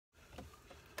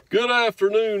Good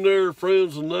afternoon there,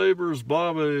 friends and neighbors.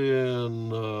 Bobby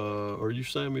and, are you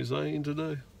Sami Zayn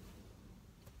today?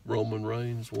 Roman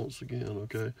Reigns once again,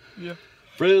 okay? Yeah.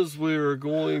 Friends, we are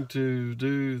going to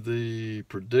do the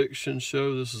prediction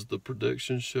show. This is the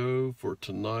prediction show for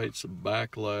tonight's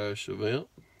Backlash event.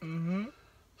 Mm-hmm.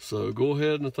 So go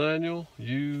ahead, Nathaniel.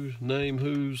 You name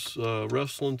who's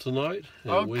wrestling tonight,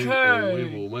 and we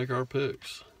will make our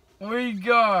picks. We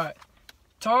got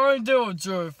Ty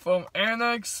Dillinger from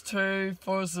NXT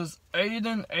versus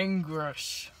Aiden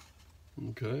English.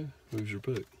 Okay, who's your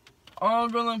pick? I'm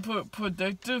gonna put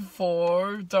predicted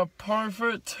for the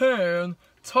perfect 10,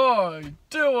 Ty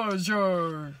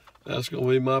Dillinger. That's gonna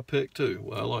be my pick too.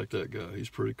 Well, I like that guy. He's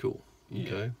pretty cool.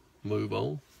 Okay, move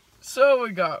on. So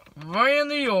we got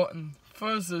Randy Orton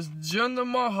versus Jinder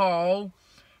Mahal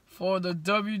for the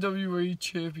WWE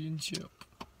Championship.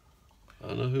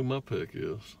 I know who my pick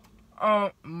is.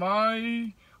 I'm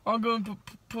gonna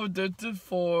predict it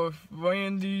for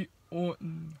Randy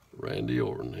Orton. Randy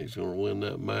Orton. He's gonna win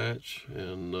that match,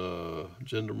 and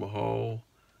Jinder Mahal,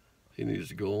 he needs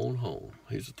to go on home.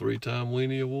 He's a 3-time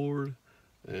Weenie Award,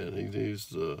 and he needs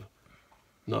to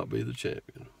not be the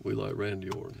champion. We like Randy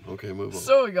Orton. Okay, move on.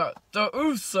 So we got the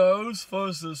Usos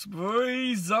versus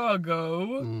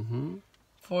Breezango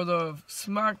for the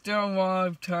SmackDown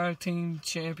Live Tag Team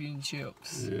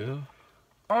Championships. Yeah.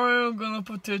 I am gonna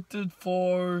predict it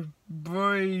for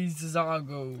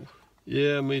Breezango.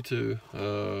 Yeah, me too.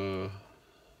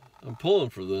 I'm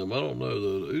pulling for them. I don't know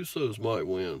though. The Usos might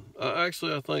win. I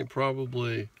think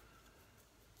probably.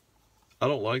 I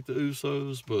don't like the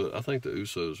Usos, but I think the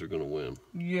Usos are going to win.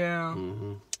 Yeah.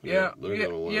 They're going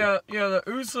to win. Yeah, the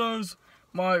Usos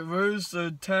might lose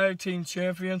the tag team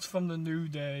champions from the New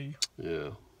Day. Yeah.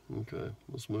 Okay,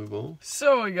 let's move on.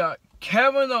 So we got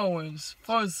Kevin Owens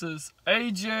versus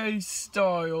AJ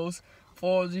Styles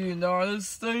for the United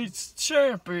States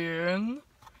champion.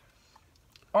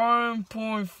 I'm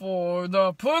pulling for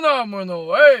the phenomenal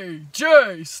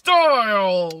AJ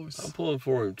Styles. I'm pulling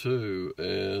for him too,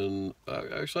 and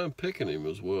I'm picking him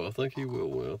as well. I think he will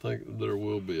win. I think there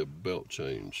will be a belt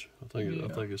change. I think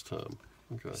it's time.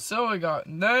 Okay. So we got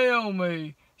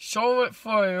Naomi, Charlotte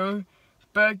Flair,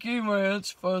 Becky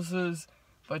Lynch versus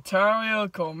Natalia,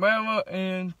 Carmella,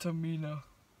 and Tamina.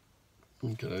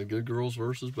 Okay, good girls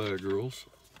versus bad girls.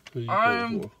 Who you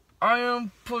pulling for? I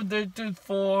am predicted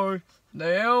for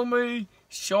Naomi,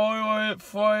 Charlotte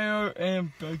Flair,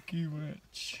 and Becky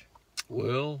Lynch.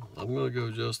 Well, I'm going to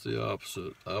go just the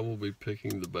opposite. I will be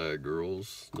picking the bad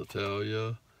girls.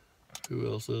 Natalia, who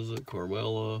else is it?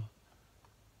 Carmella,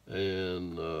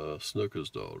 and Snuka's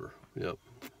daughter. Yep,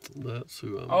 that's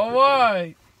who I'm picking. All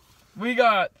right. We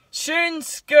got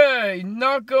Shinsuke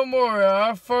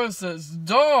Nakamura versus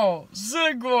Dolph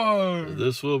Ziggler.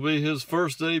 This will be his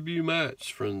first debut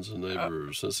match, friends and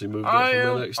neighbors, since he moved up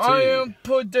from NXT. I am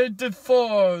predicted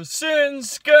for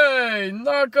Shinsuke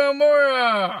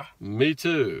Nakamura. Me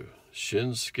too.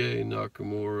 Shinsuke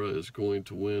Nakamura is going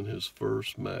to win his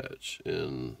first match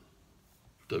in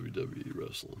WWE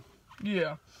wrestling.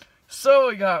 Yeah. So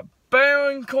we got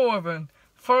Baron Corbin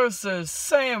versus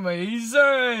Sami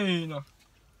Zayn.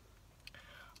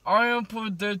 I am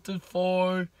predicted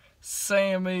for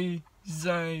Sami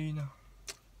Zayn.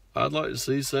 I'd like to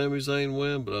see Sami Zayn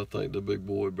win, but I think the big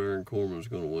boy Baron Corbin is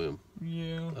going to win.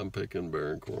 Yeah. I'm picking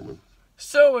Baron Corbin.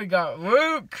 So we got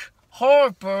Luke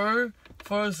Harper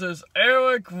versus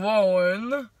Eric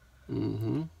Rowan.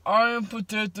 I am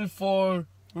predicted for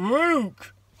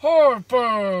Luke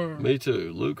Harper. Me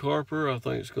too. Luke Harper, I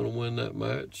think, is going to win that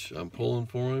match. I'm pulling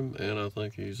for him, and I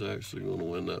think he's actually going to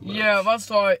win that match. Yeah, that's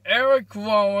right. Eric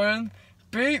Rowan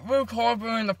beat Luke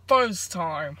Harper in the first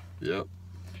time. Yep.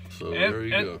 So there you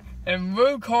go. And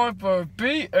Luke Harper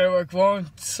beat Eric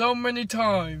Rowan so many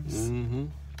times.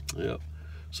 Yep.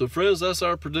 So, friends, that's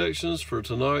our predictions for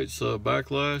tonight's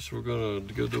Backlash. We're going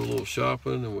to go do a little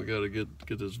shopping, and we got to get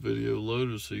this video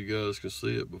loaded so you guys can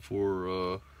see it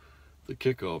before the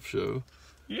kickoff show.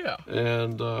 Yeah.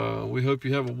 And we hope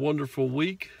you have a wonderful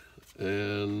week,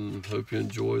 and hope you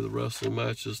enjoy the wrestling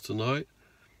matches tonight.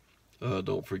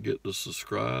 Don't forget to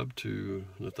subscribe to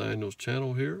Nathaniel's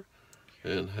channel here,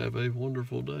 and have a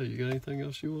wonderful day. You got anything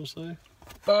else you want to say?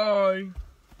 Bye.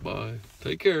 Bye.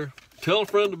 Take care. Tell a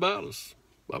friend about us.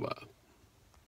 Bye-bye.